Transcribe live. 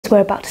we're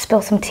about to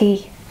spill some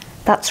tea.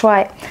 That's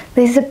right,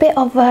 there's a bit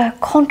of a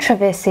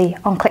controversy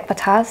on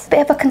ClickForTaz, a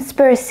bit of a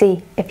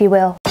conspiracy, if you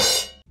will.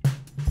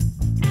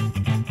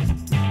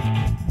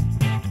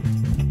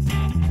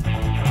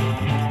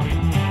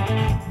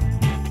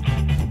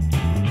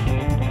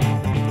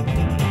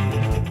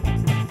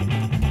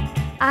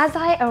 As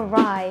I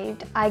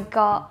arrived, I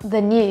got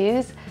the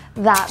news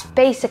that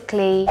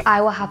basically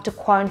I will have to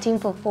quarantine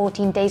for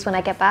 14 days when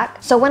I get back.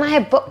 So when I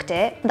had booked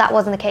it, that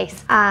wasn't the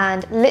case.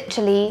 And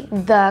literally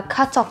the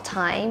cutoff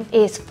time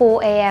is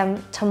 4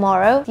 AM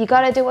tomorrow. You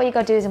gotta do what you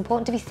gotta do. It's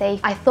important to be safe.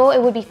 I thought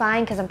it would be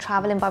fine because I'm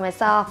traveling by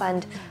myself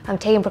and I'm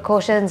taking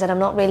precautions and I'm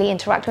not really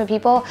interacting with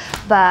people,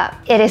 but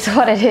it is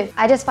what it is.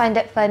 I just find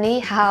it funny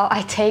how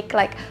I take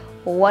like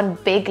one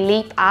big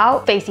leap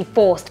out, basically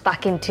forced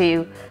back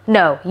into,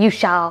 no, you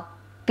shall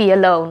be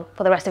alone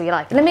for the rest of your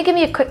life. Let me give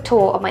you a quick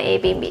tour of my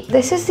Airbnb.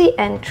 This is the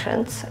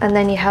entrance, and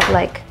then you have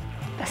like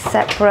a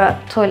separate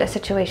toilet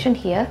situation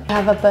here. I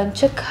have a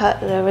bunch of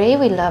cutlery,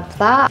 we love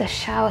that. The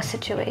shower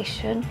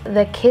situation,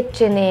 the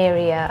kitchen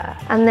area,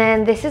 and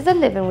then this is the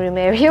living room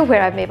area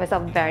where I've made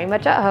myself very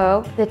much at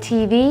home. The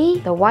TV,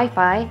 the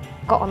Wi-Fi,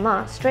 got on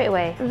that straight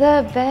away.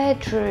 The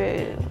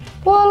bedroom,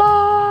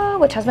 voila,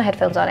 which has my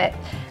headphones on it,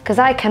 because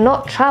I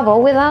cannot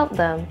travel without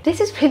them.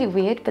 This is really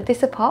weird, but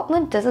this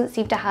apartment doesn't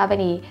seem to have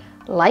any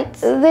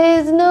lights.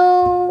 Where's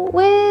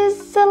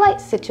the light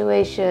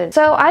situation?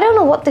 So I don't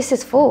know what this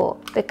is for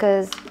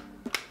because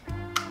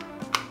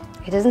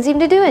it doesn't seem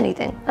to do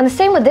anything. And the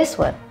same with this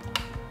one.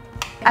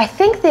 I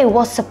think there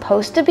was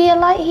supposed to be a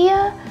light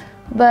here,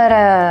 but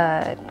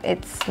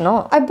it's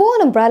not. I bought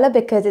an umbrella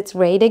because it's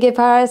raining in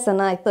Paris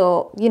and I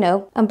thought, you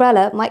know,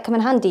 umbrella might come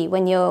in handy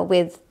when you're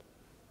with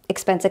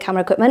expensive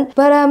camera equipment,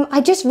 but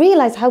I just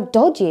realized how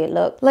dodgy it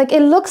looked. Like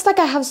it looks like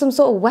I have some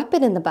sort of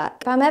weapon in the back.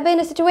 If I'm ever in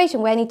a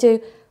situation where I need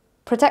to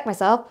protect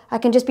myself, I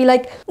can just be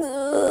like,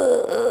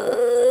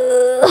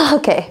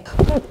 okay.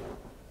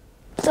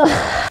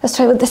 Let's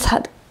try with this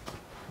hand.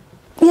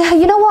 Yeah,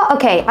 you know what?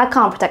 Okay, I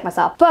can't protect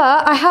myself,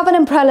 but I have an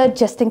umbrella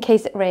just in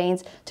case it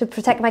rains to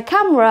protect my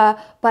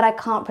camera, but I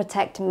can't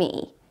protect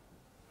me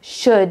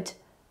should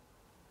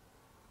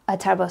a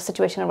terrible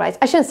situation arise.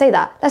 I shouldn't say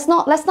that. Let's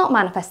not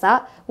manifest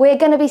that. We're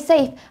gonna be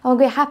safe and we're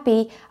gonna be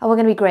happy and we're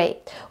gonna be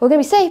great. We're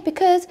gonna be safe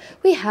because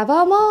we have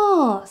our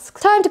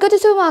masks. Time to go to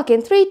the supermarket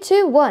in 3,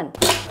 2, 1.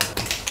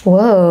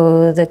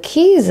 Whoa, the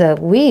keys are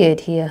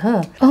weird here,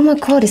 huh? Oh my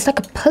god, it's like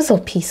a puzzle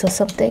piece or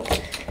something.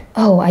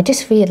 Oh, I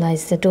just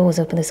realized the door was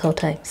open this whole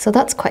time, so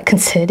that's quite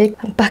concerning.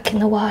 I'm back in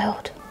the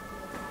wild.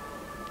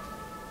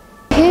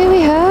 Here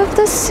we have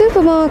the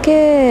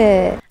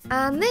supermarket.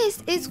 And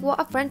this is what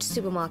a French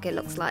supermarket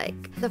looks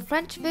like. The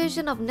French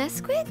version of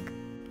Nesquik?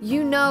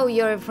 You know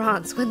you're in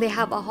France when they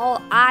have a whole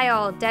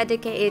aisle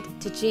dedicated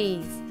to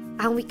cheese.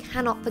 And we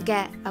cannot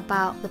forget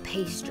about the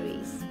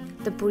pastries,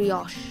 the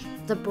brioche,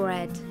 the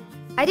bread.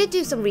 I did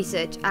do some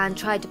research and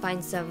tried to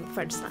find some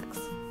French snacks.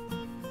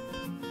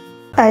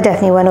 I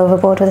definitely went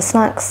overboard with the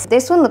snacks.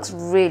 This one looks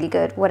really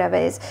good, whatever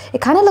it is.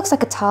 It kind of looks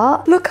like a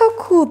tart. Look how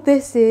cool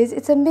this is.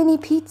 It's a mini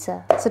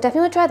pizza. So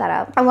definitely want to try that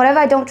out. And whatever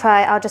I don't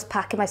try, I'll just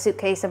pack in my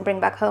suitcase and bring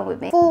back home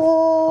with me.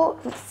 For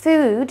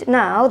food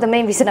now, the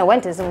main reason I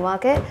went to the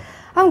supermarket,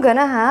 I'm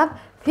gonna have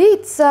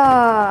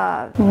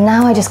pizza.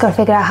 Now I just gotta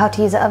figure out how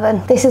to use the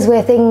oven. This is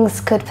where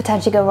things could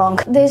potentially go wrong.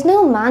 There's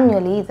no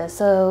manual either,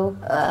 so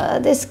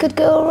this could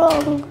go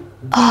wrong.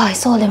 Oh,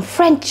 it's all in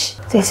French.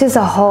 This is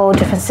a whole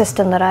different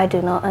system that I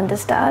do not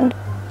understand.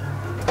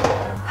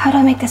 How do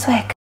I make this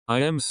work? I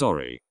am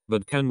sorry,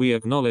 but can we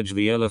acknowledge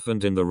the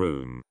elephant in the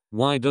room?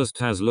 Why does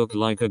Taz look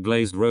like a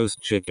glazed roast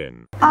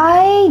chicken?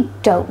 I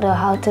don't know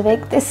how to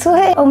make this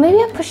work. Oh, maybe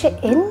I push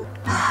it in?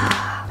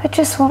 I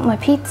just want my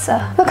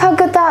pizza. Look how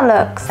good that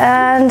looks.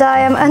 And I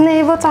am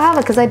unable to have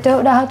it because I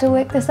don't know how to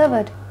work this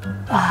oven.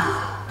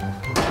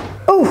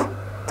 Oh,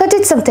 that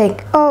did something.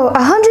 Oh,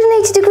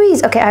 180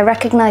 degrees. Okay, I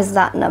recognize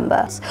that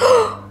number.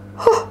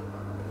 Oh,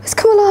 it's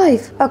come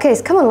alive. Okay,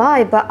 it's come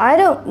alive, but I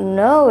don't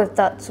know if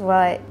that's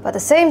right. But at the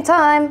same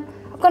time,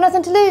 I've got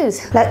nothing to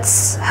lose.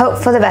 Let's hope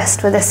for the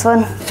best with this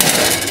one.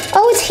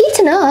 Oh, it's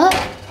heating up.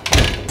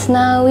 So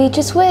now we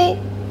just wait.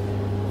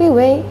 We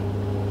wait.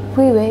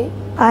 We wait.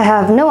 I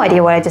have no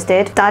idea what I just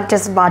did. That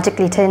just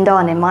magically turned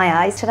on in my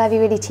eyes. Should I be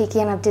really cheeky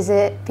and have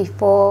dessert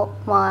before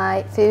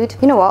my food?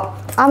 You know what?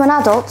 I'm an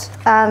adult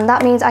and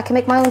that means I can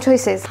make my own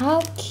choices.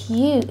 How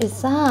cute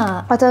is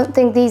that? I don't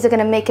think these are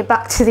gonna make it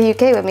back to the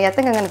UK with me. I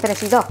think I'm gonna finish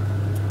these off.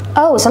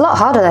 Oh, it's a lot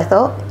harder than I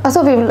thought. I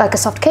thought it would be like a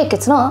soft cake.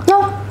 It's not.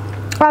 No,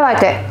 I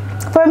liked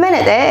it. For a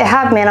minute there, it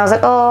had me and I was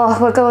like, oh,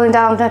 we're going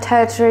down to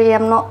territory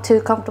I'm not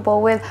too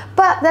comfortable with.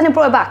 But then it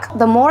brought it back.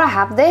 The more I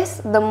have this,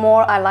 the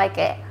more I like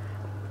it.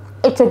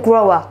 It's a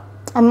grower,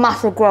 a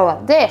massive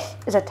grower. This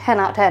is a 10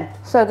 out of 10,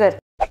 so good.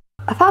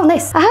 I found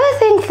this. I have a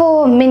thing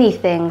for mini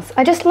things.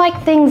 I just like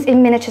things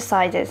in miniature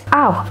sizes.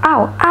 Ow,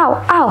 ow,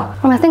 ow, ow.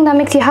 And I think that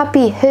makes you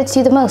happy, hurts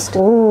you the most.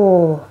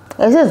 Ooh,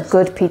 This is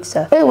good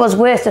pizza. It was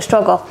worth the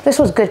struggle. This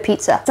was good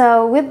pizza.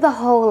 So with the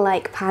whole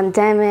like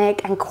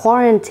pandemic and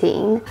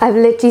quarantine, I've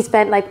literally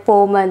spent like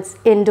 4 months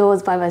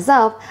indoors by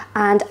myself,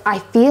 and I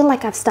feel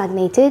like I've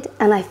stagnated,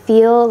 and I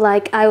feel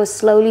like I was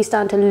slowly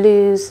starting to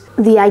lose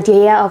the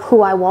idea of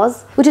who I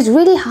was, which is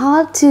really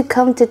hard to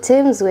come to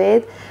terms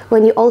with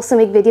when you also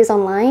make videos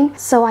online.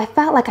 So I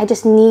felt like I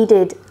just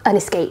needed an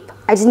escape.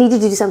 I just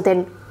needed to do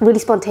something really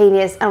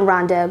spontaneous and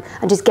random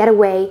and just get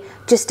away,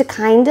 just to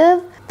kind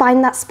of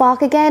find that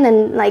spark again.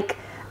 And like,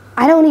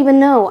 I don't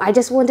even know, I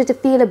just wanted to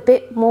feel a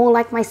bit more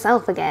like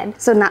myself again.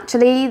 So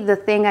naturally, the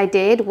thing I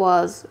did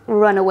was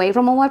run away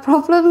from all my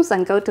problems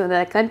and go to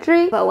another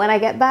country. But when I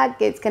get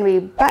back, it's gonna be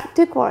back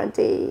to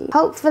quarantine.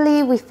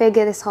 Hopefully we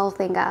figure this whole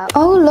thing out.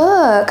 Oh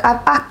look,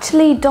 I've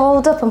actually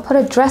dolled up and put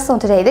a dress on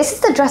today. This is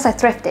the dress I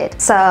thrifted.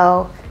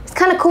 So it's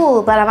kind of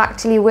cool that I'm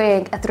actually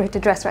wearing a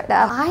thrifted dress right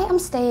now. I am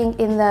staying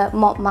in the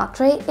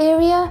Montmartre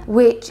area,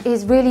 which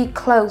is really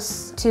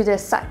close to the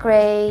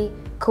Sacré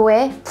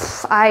Coeur.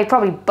 I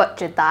probably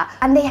butchered that.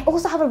 And they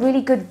also have a really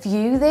good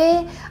view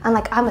there, and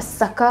like, I'm a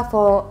sucker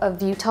for a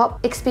view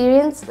top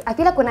experience. I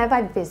feel like whenever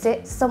I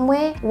visit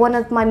somewhere, one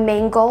of my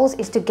main goals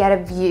is to get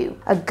a view,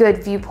 a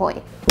good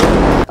viewpoint.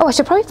 Oh, I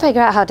should probably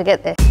figure out how to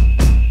get there.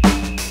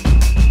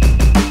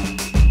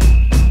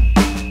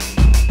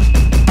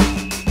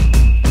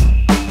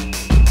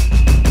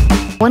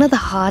 One of the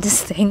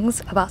hardest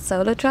things about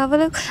solo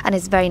traveling, and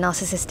it's very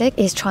narcissistic,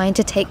 is trying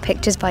to take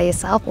pictures by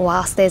yourself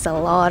whilst there's a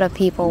lot of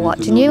people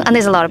watching you. And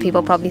there's a lot of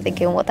people probably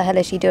thinking, what the hell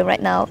is she doing right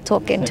now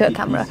talking to a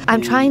camera?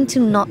 I'm trying to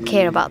not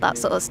care about that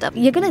sort of stuff.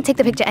 You're gonna take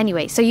the picture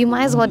anyway, so you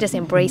might as well just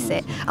embrace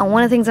it. And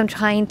one of the things I'm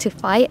trying to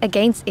fight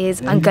against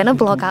is I'm gonna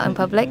vlog out in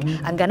public,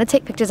 I'm gonna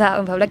take pictures out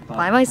in public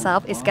by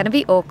myself. It's gonna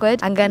be awkward,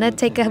 I'm gonna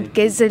take a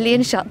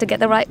gazillion shot to get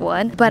the right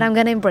one, but I'm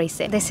gonna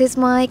embrace it. This is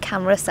my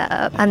camera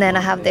setup, and then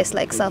I have this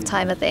like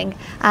self-timer thing.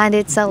 And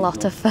it's a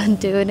lot of fun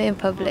doing it in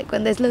public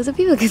when there's loads of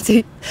people can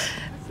see.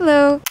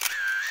 Hello.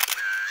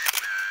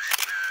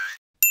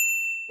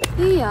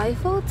 The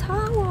Eiffel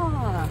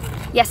Tower.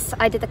 Yes,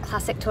 I did the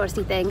classic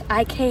touristy thing.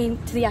 I came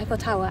to the Eiffel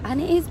Tower and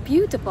it is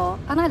beautiful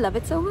and I love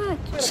it so much.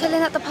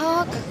 Chilling at the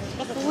park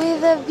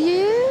with a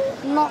view.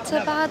 Not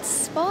a bad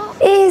spot.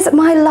 It is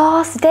my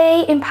last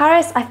day in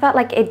Paris. I felt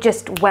like it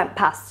just went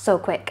past so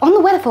quick. On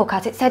the weather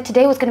forecast, it said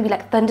today was going to be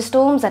like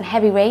thunderstorms and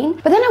heavy rain.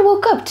 But then I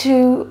woke up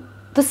to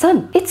the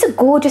sun. It's a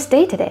gorgeous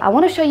day today. I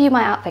want to show you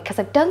my outfit because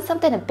I've done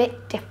something a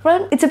bit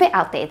different. It's a bit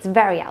out there. It's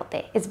very out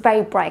there. It's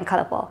very bright and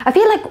colourful. I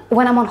feel like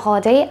when I'm on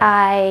holiday,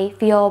 I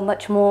feel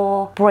much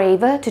more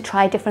braver to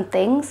try different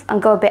things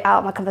and go a bit out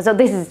of my comfort zone.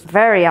 This is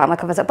very out of my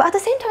comfort zone, but at the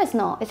same time it's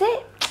not, is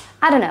it?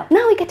 I don't know.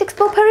 Now we get to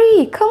explore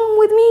Paris. Come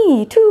with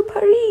me to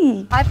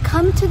Paris. I've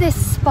come to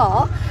this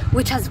spot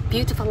which has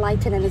beautiful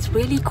lighting and it's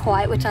really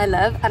quiet, which I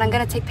love, and I'm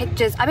gonna take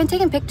pictures. I've been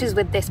taking pictures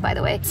with this, by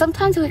the way.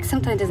 Sometimes it works,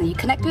 sometimes it doesn't. You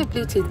connect with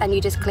Bluetooth and you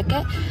just click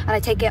it, and I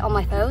take it on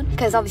my phone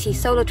because obviously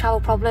solo travel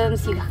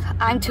problems,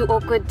 I'm too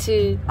awkward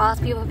to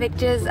ask people for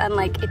pictures, and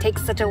like it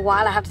takes such a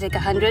while. I have to take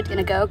 100 in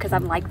a go because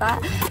I'm like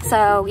that.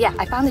 So yeah,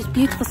 I found this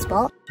beautiful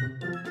spot.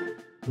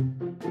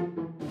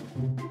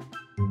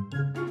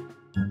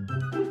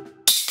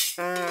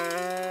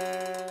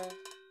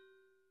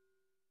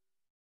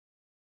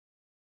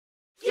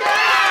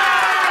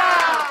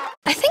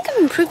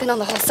 Improving on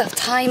the whole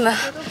self-timer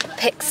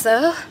pics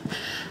though.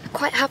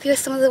 Quite happy with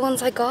some of the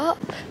ones I got.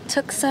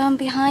 Took some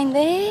behind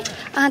there,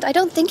 and I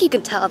don't think you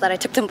can tell that I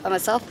took them by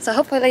myself, so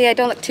hopefully I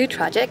don't look too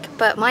tragic,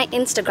 but my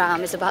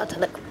Instagram is about to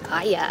look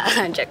fire.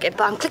 I'm joking,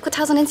 but I'm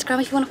ClickForTaz on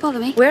Instagram if you want to follow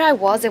me. Where I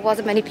was, there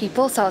wasn't many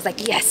people, so I was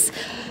like, yes,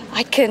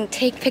 I can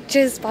take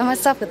pictures by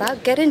myself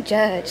without getting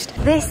judged.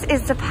 This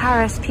is the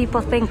Paris people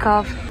think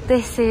of.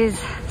 This is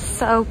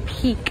so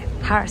peak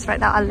Paris right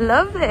now. I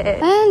love it.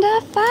 And I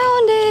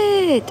found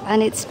it.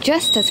 And it's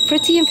just as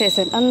pretty in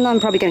person. And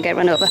I'm probably gonna get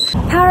run over.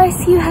 Paris,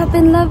 you have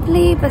been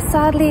lovely, but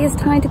sadly it's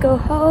time to go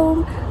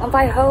home. And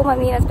by home, I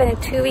mean I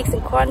spent 2 weeks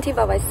in quarantine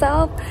by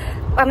myself.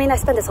 I mean, I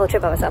spent this whole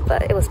trip by myself,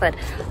 but it was fun.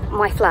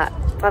 My flat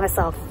by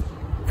myself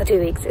for 2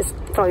 weeks is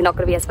probably not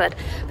gonna be as fun.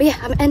 But yeah,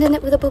 I'm ending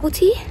it with a bubble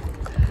tea.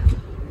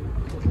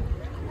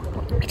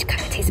 It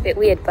kind of tastes a bit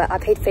weird, but I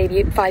paid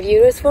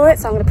 €5 for it,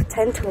 so I'm going to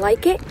pretend to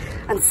like it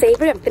and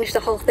savor it and finish the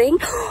whole thing.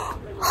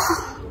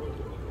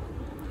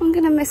 I'm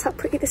going to miss how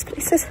pretty this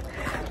place is.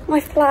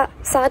 My flat,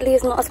 sadly,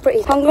 is not as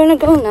pretty. I'm going to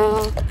go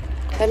now.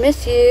 I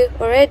miss you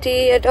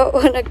already. I don't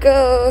want to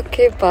go.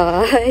 Okay,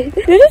 bye.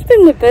 It has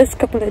been the best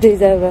couple of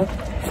days ever.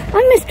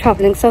 I miss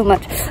traveling so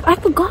much. I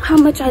forgot how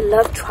much I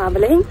love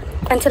traveling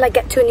until I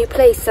get to a new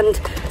place and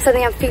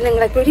suddenly I'm feeling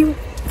like really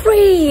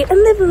free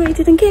and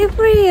liberated and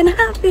carefree and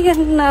happy,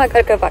 and now I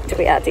gotta go back to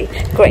reality.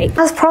 Great.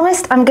 As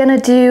promised, I'm gonna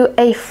do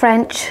a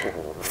French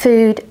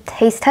food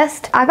taste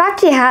test. I've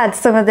actually had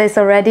some of this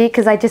already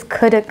because I just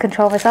couldn't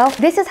control myself.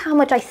 This is how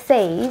much I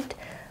saved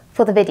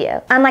for the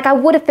video, and like I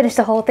would have finished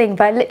the whole thing,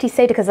 but I literally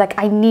saved it because like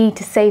I need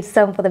to save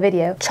some for the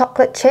video.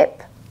 Chocolate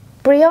chip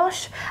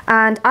brioche,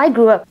 and I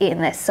grew up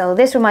eating this, so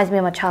this reminds me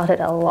of my childhood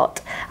a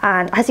lot.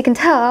 And as you can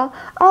tell,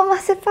 I'm a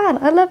massive fan.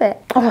 I love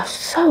it. Oh,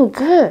 so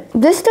good.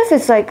 This stuff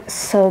is like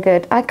so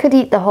good. I could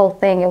eat the whole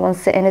thing in one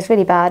sitting. It's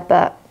really bad,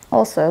 but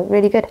also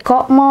really good.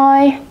 Got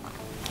my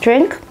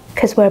drink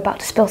because we're about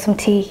to spill some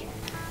tea.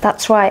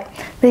 That's right.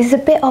 There's a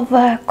bit of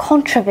a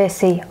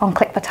controversy on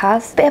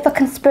ClickForTaz, bit of a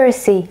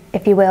conspiracy,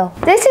 if you will.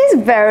 This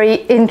is very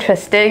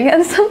interesting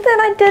and something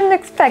I didn't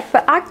expect,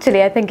 but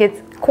actually I think it's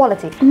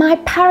quality. My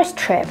Paris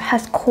trip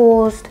has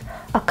caused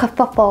a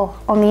kerfuffle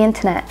on the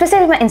internet,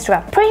 specifically my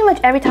Instagram. Pretty much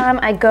every time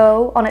I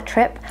go on a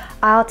trip,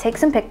 I'll take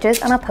some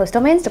pictures and I'll post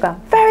on my Instagram.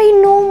 Very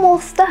normal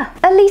stuff,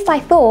 at least I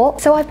thought.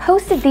 So I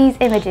posted these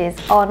images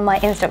on my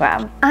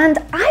Instagram, and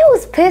I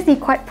was personally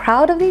quite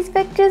proud of these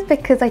pictures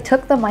because I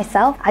took them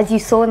myself, as you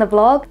saw in the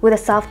vlog, with a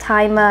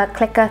self-timer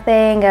clicker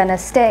thing and a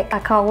stick. I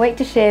can't wait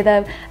to share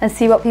them and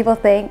see what people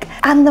think.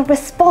 And the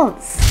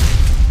response,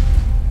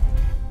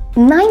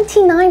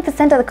 99%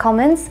 of the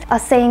comments are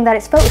saying that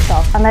it's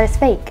Photoshop and that it's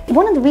fake.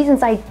 One of the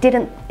reasons I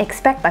didn't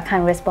expect that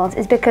kind of response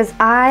is because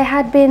I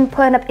had been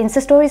putting up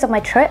Insta stories of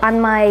my trip,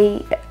 and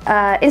my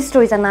Insta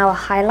stories are now a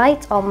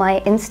highlight on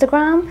my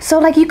Instagram. So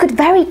like you could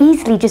very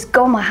easily just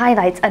go on my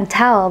highlights and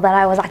tell that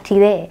I was actually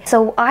there.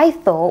 So I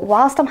thought,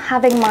 whilst I'm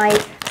having my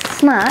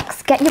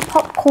snacks, get your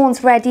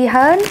popcorns ready,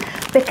 hun,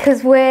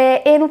 because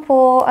we're in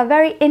for a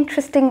very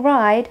interesting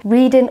ride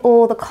reading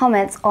all the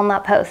comments on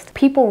that post.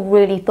 People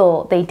really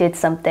thought they did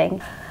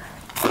something.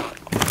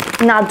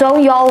 Now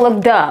don't y'all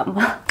look dumb.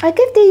 I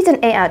give these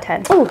an 8 out of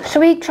 10. Oh,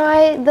 should we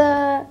try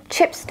the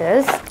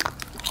chipsters?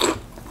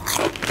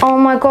 Oh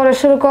my god, I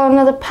should have got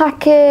another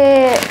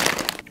packet.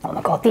 Oh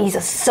my god, these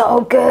are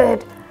so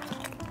good.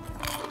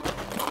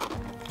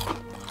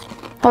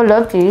 I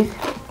love these.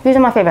 These are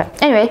my favorite.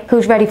 Anyway,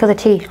 who's ready for the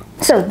tea?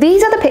 So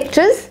these are the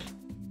pictures.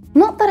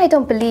 Not that I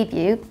don't believe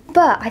you,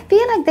 but I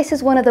feel like this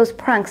is one of those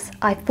pranks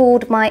I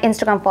fooled my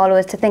Instagram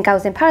followers to think I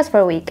was in Paris for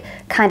a week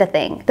kind of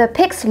thing. The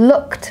pics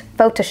looked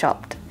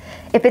photoshopped.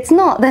 If it's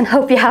not, then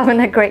hope you're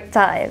having a great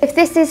time. If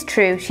this is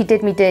true, she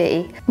did me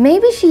dirty.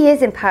 Maybe she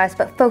is in Paris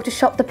but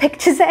photoshopped the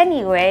pictures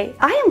anyway.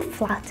 I am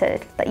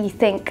flattered that you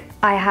think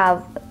I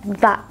have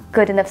that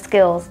good enough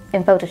skills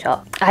in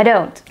Photoshop. I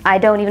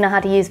don't even know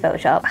how to use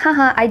Photoshop.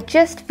 Haha, I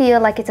just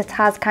feel like it's a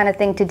Taz kind of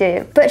thing to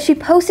do. But she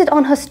posted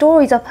on her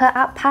stories of her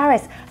at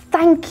Paris.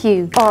 Thank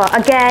you. Oh,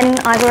 again,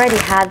 I've already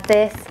had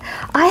this.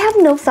 I have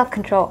no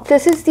self-control.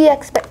 This is the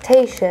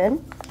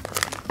expectation,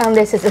 and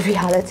this is the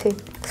reality.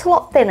 It's a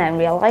lot thinner in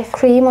real life.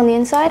 Cream on the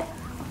inside.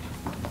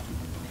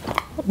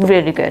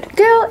 Really good.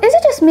 Girl, is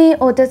it just me,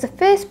 or does the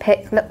first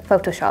pic look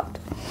photoshopped?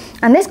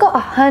 And this got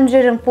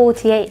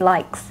 148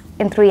 likes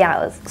in 3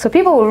 hours. So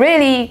people were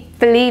really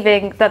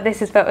believing that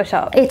this is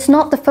Photoshop. It's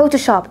not the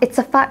Photoshop, it's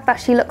the fact that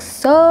she looks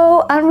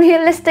so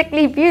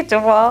unrealistically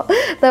beautiful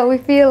that we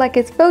feel like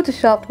it's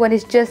Photoshopped when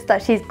it's just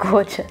that she's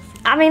gorgeous.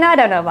 I mean, I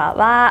don't know about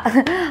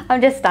that.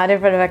 I'm just standing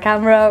in front of a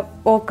camera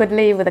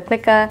awkwardly with a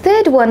clicker.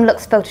 Third one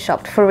looks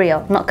photoshopped for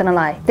real, not gonna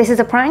lie. This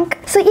is a prank.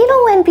 So even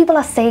when people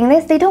are saying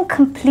this, they don't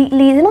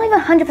completely, they're not even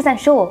 100%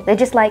 sure. They're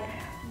just like,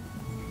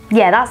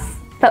 yeah, that's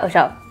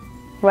Photoshop,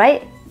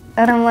 right?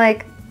 And I'm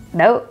like,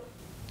 nope,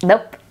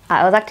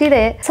 I was actually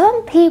there.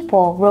 Some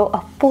people wrote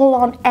a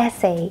full-on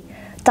essay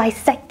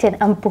dissecting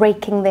and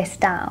breaking this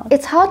down.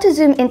 It's hard to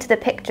zoom into the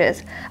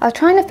pictures. I was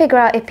trying to figure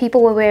out if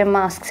people were wearing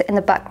masks in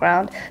the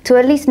background to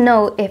at least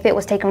know if it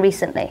was taken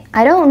recently.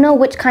 I don't know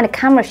which kind of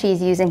camera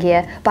she's using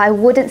here, but I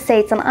wouldn't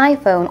say it's an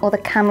iPhone or the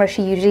camera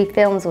she usually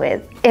films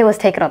with. It was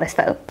taken on this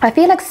phone. I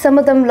feel like some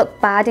of them look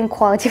bad in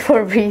quality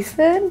for a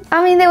reason.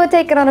 I mean, they were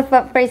taken on a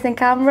front-facing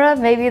camera,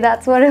 maybe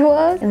that's what it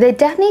was. There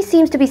definitely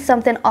seems to be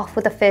something off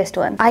with the first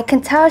one. I can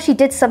tell she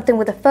did something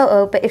with the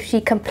photo, but if she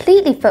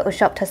completely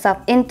photoshopped herself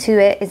into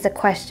it is the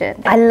question.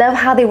 I love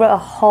how they wrote a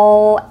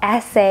whole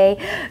essay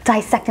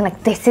dissecting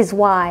like this is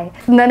why.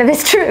 None of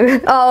it's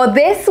true. Oh,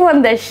 this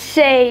one, the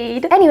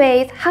shade.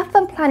 Anyways, have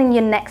fun planning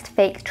your next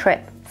fake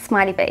trip.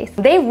 Smiley face.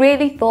 They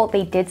really thought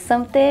they did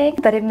something,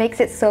 but it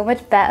makes it so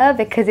much better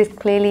because it's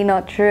clearly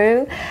not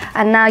true.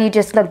 And now you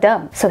just look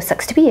dumb. So it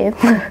sucks to be you.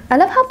 I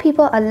love how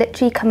people are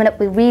literally coming up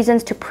with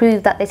reasons to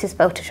prove that this is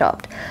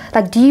photoshopped.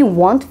 Like, do you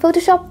want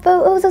Photoshop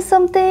photos or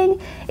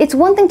something? It's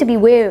one thing to be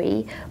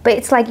wary, but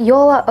it's like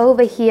y'all are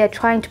over here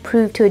trying to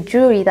prove to a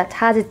jury that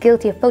Taz is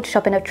guilty of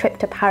photoshopping a trip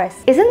to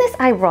Paris. Isn't this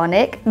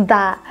ironic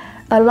that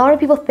a lot of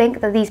people think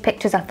that these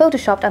pictures are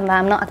photoshopped and that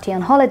I'm not actually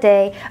on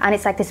holiday and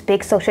it's like this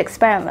big social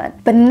experiment.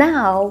 But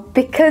now,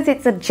 because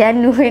it's a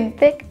genuine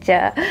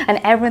picture and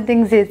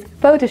everything is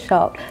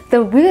photoshopped,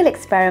 the real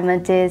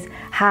experiment is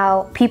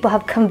how people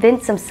have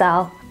convinced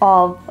themselves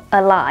of a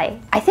lie.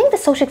 I think the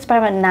social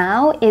experiment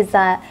now is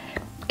that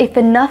if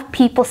enough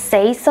people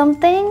say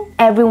something,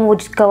 everyone will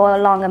just go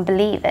along and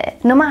believe it.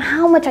 No matter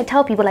how much I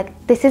tell people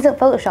like, this isn't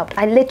photoshopped,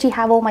 I literally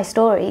have all my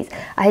stories,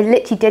 I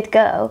literally did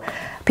go,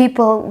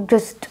 people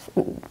just,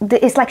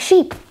 it's like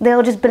sheep.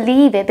 They'll just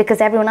believe it because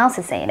everyone else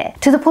is saying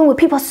it. To the point where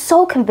people are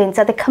so convinced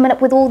that they're coming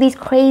up with all these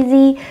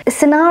crazy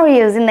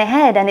scenarios in their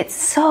head, and it's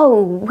so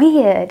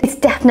weird. It's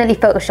definitely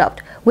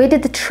photoshopped. Where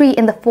did the tree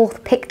in the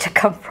fourth picture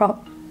come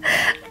from?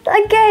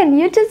 Again,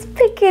 you're just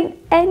picking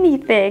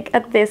anything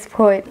at this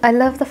point. I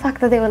love the fact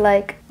that they were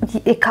like,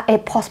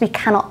 it possibly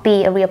cannot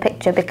be a real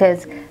picture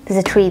because there's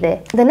a tree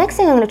there. The next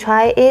thing I'm going to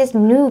try is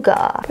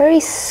nougat. Very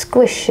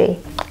squishy.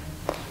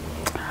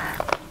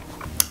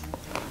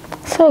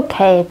 It's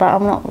okay, but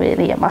I'm not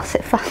really a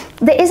massive fan.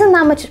 There isn't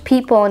that much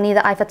people near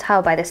the Eiffel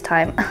Tower by this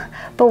time,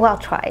 but well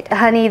tried.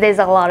 Honey, there's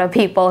a lot of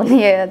people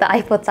near the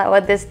Eiffel Tower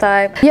this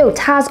time. Yo,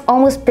 Taz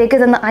almost bigger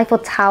than the Eiffel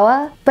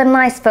Tower, but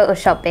nice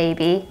Photoshop,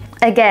 baby.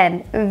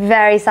 Again,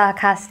 very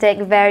sarcastic,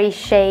 very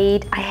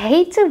shade. I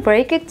hate to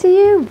break it to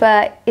you,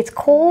 but it's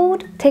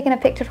called taking a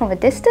picture from a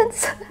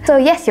distance. So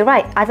yes, you're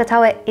right, Eiffel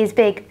Tower is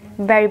big,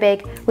 very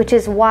big, which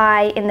is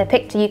why in the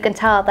picture you can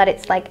tell that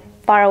it's like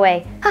far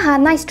away. Haha,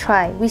 nice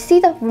try. We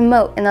see the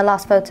remote in the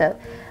last photo.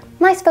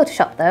 Nice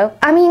Photoshop though.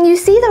 I mean, you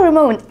see the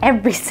remote in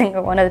every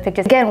single one of the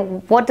pictures.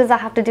 Again, what does that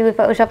have to do with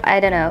Photoshop? I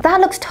don't know.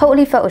 That looks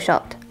totally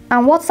Photoshopped.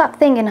 And what's that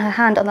thing in her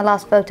hand on the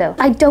last photo?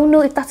 I don't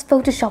know if that's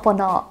Photoshop or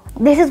not.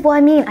 This is what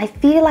I mean. I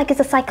feel like it's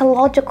a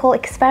psychological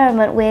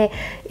experiment where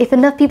if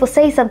enough people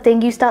say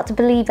something, you start to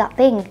believe that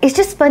thing. It's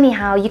just funny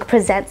how you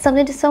present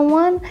something to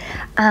someone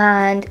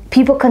and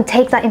people can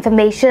take that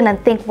information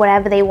and think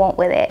whatever they want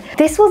with it.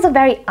 This was a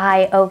very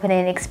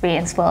eye-opening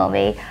experience for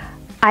me.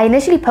 I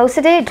initially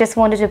posted it, just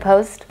wanted to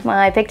post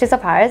my pictures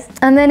of Paris,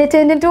 and then it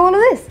turned into all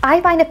of this.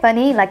 I find it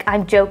funny, like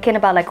I'm joking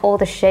about like all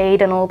the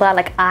shade and all that,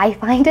 like I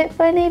find it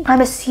funny. I'm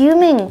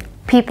assuming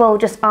people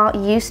just aren't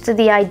used to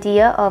the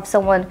idea of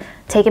someone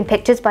taking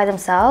pictures by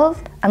themselves,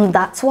 and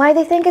that's why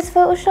they think it's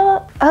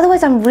Photoshop.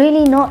 Otherwise, I'm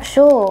really not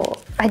sure.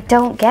 I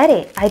don't get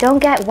it. I don't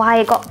get why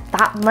it got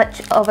that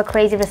much of a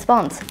crazy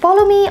response.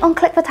 Follow me on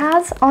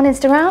ClickForTaz on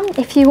Instagram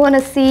if you want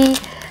to see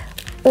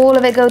all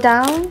of it go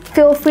down.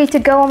 Feel free to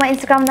go on my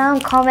Instagram now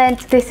and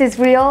comment, this is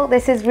real,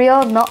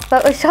 not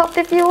photoshopped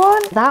if you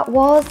want. That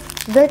was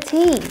the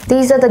tea.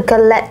 These are the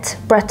galette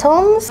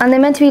bretons and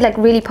they're meant to be like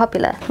really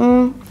popular.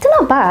 They're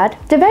not bad.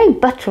 They're very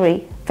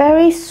buttery,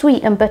 very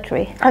sweet and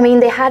buttery. I mean,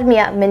 they had me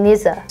at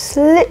Manizza. It's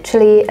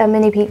literally a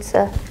mini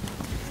pizza.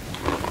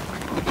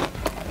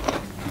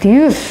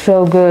 These are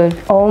so good.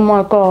 Oh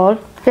my God.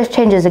 This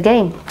changes the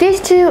game. These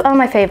two are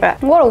my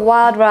favorite. What a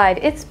wild ride.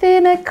 It's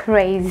been a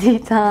crazy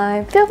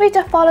time. Feel free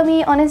to follow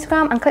me on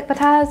Instagram and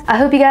ClickForTaz. I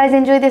hope you guys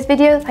enjoyed this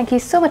video. Thank you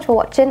so much for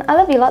watching. I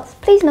love you lots.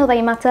 Please know that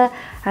you matter.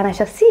 And I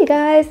shall see you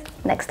guys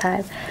next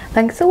time.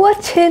 Thanks for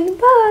watching.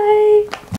 Bye.